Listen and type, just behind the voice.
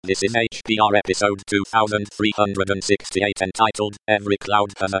This is HPR episode 2368 entitled Every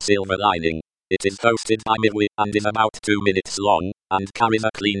Cloud Has a Silver Lining. It is hosted by me and is about 2 minutes long, and carries a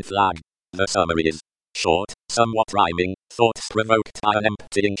clean flag. The summary is short, somewhat rhyming, thoughts provoked by an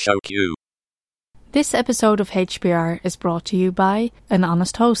emptying show queue. This episode of HPR is brought to you by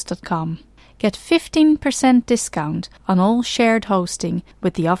anhonesthost.com. Get 15% discount on all shared hosting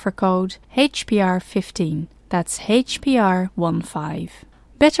with the offer code HPR15. That's HPR15.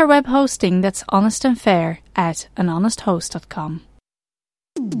 Better web hosting that's honest and fair at anhonesthost.com.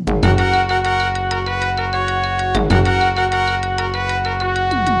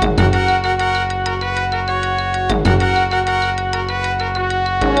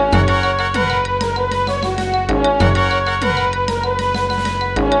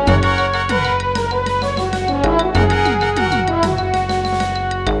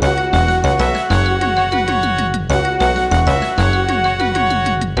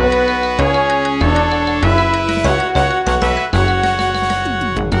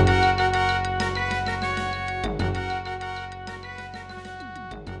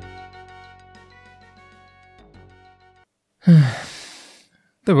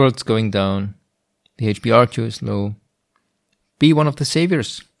 The world's going down. The HPR queue is low. Be one of the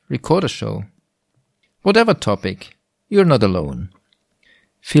saviors. Record a show. Whatever topic, you're not alone.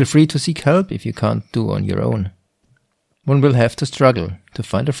 Feel free to seek help if you can't do on your own. One will have to struggle to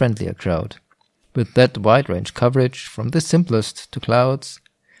find a friendlier crowd. With that wide range coverage from the simplest to clouds,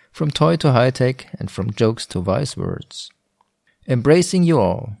 from toy to high-tech and from jokes to wise words. Embracing you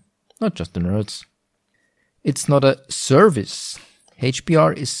all, not just the nerds. It's not a service.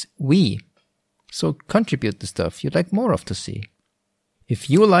 HPR is we. So contribute the stuff you'd like more of to see. If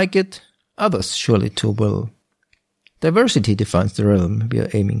you like it, others surely too will. Diversity defines the realm we are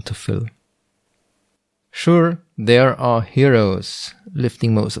aiming to fill. Sure, there are heroes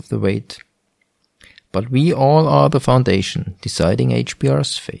lifting most of the weight. But we all are the foundation deciding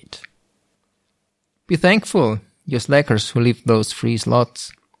HPR's fate. Be thankful, you slackers who leave those free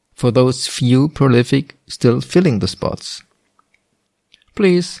slots. For those few prolific still filling the spots.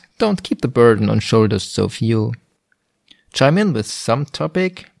 Please, don't keep the burden on shoulders so few. Chime in with some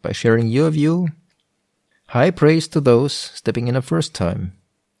topic by sharing your view. High praise to those stepping in a first time.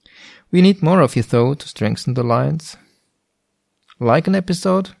 We need more of you though to strengthen the lines. Like an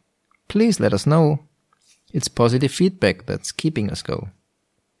episode? Please let us know. It's positive feedback that's keeping us go.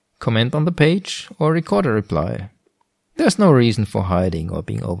 Comment on the page or record a reply. There's no reason for hiding or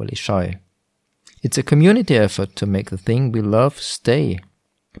being overly shy. It's a community effort to make the thing we love stay.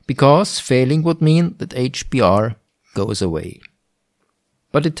 Because failing would mean that HPR goes away.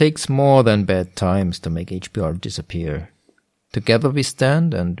 But it takes more than bad times to make HPR disappear. Together we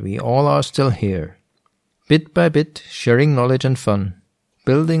stand and we all are still here. Bit by bit, sharing knowledge and fun.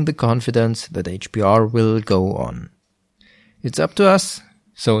 Building the confidence that HPR will go on. It's up to us,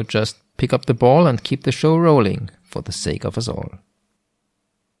 so just pick up the ball and keep the show rolling. For the sake of us all.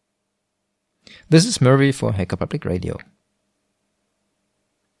 This is Murphy for Hacker Public Radio.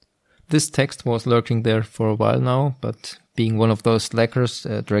 This text was lurking there for a while now, but being one of those slackers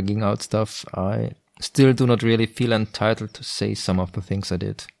dragging out stuff, I still do not really feel entitled to say some of the things I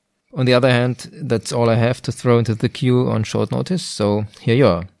did. On the other hand, that's all I have to throw into the queue on short notice, so here you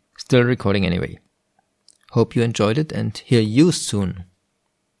are, still recording anyway. Hope you enjoyed it and hear you soon.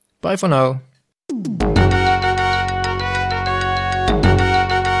 Bye for now.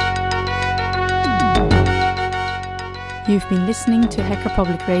 You've been listening to Hacker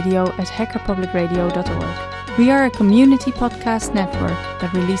Public Radio at hackerpublicradio.org. We are a community podcast network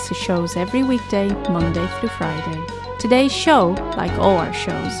that releases shows every weekday, Monday through Friday. Today's show, like all our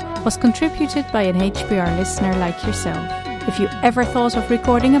shows, was contributed by an HPR listener like yourself. If you ever thought of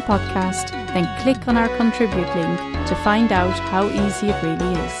recording a podcast, then click on our contribute link to find out how easy it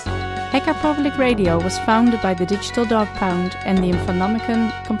really is. Hacker Public Radio was founded by the Digital Dog Pound and the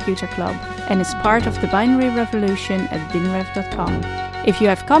Infonomicon Computer Club and is part of the binary revolution at binrev.com. If you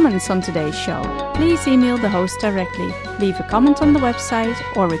have comments on today's show, please email the host directly, leave a comment on the website,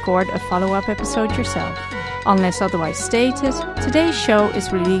 or record a follow-up episode yourself. Unless otherwise stated, today's show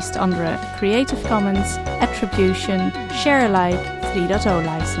is released under a Creative Commons Attribution Share Alike 3.0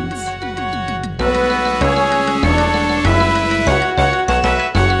 license.